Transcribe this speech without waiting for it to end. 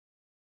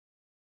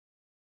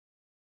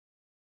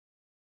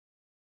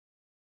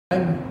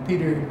I'm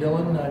Peter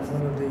Dillon. I'm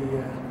one of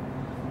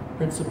the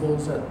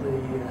principals at the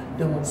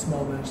Dillon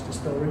Small Batch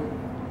Distillery.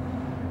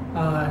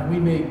 We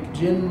make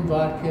gin,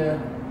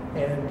 vodka,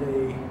 and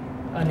a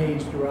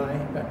unaged rye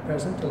at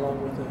present,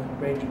 along with a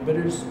range of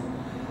bitters.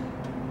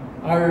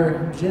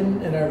 Our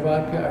gin and our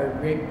vodka are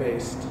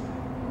grape-based,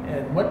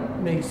 and what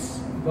makes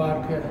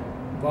vodka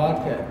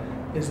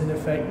is in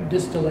effect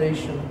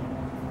distillation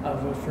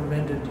of a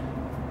fermented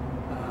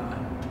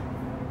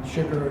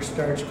sugar or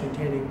starch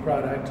containing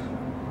product.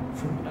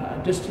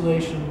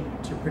 Distillation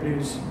to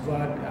produce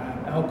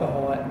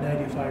alcohol at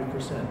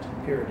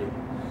 95% purity.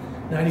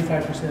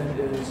 95%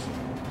 is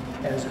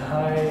as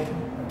high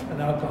an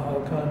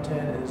alcohol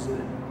content as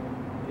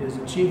is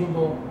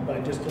achievable by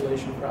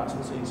distillation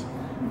processes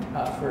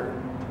for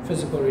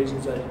physical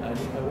reasons I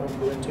won't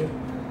go into.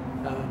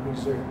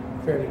 These are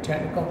fairly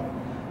technical.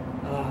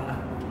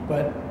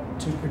 But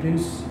to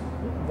produce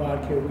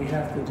vodka, we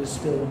have to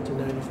distill to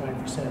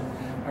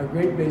 95%. Our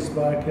grape-based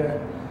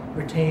vodka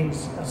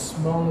retains a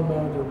small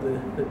amount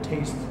of the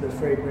taste, the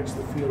fragrance,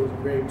 the feel of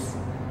grapes,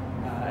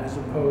 as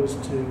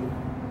opposed to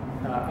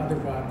other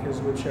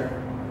vodkas, which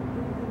are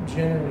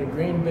generally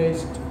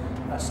grain-based,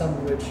 some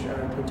of which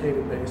are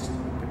potato-based,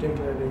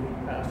 particularly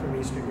from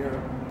Eastern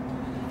Europe.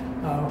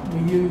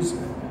 We use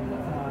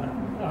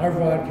our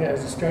vodka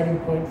as a starting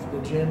point for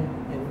the gin,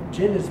 and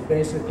gin is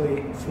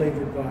basically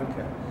flavored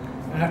vodka.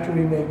 After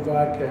we make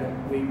vodka,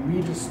 we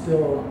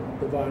redistill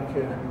the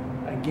vodka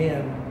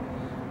again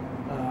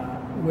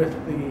with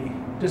the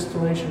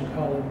distillation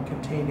column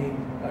containing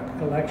a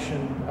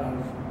collection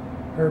of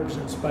herbs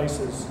and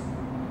spices,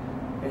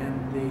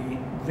 and the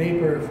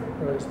vapor,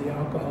 or as the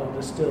alcohol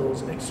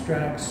distills,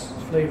 extracts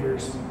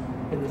flavors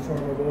in the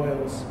form of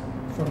oils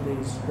from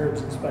these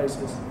herbs and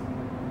spices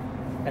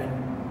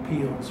and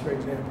peels, for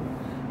example.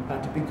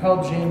 To be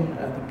called gin,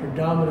 the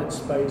predominant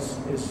spice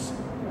is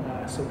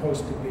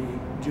supposed to be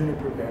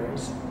juniper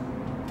berries,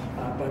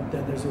 but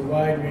then there's a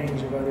wide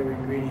range of other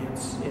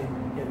ingredients in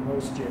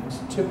most gins,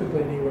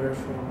 typically anywhere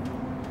from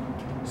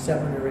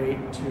 7 or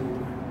 8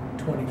 to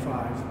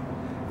 25.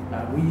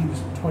 We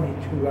use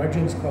 22. Our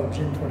gin's called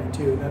Gin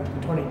 22.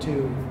 The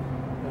 22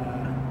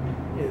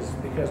 is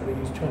because we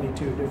use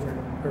 22 different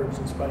herbs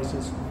and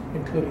spices,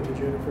 including the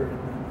juniper in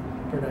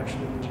the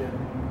production of the gin.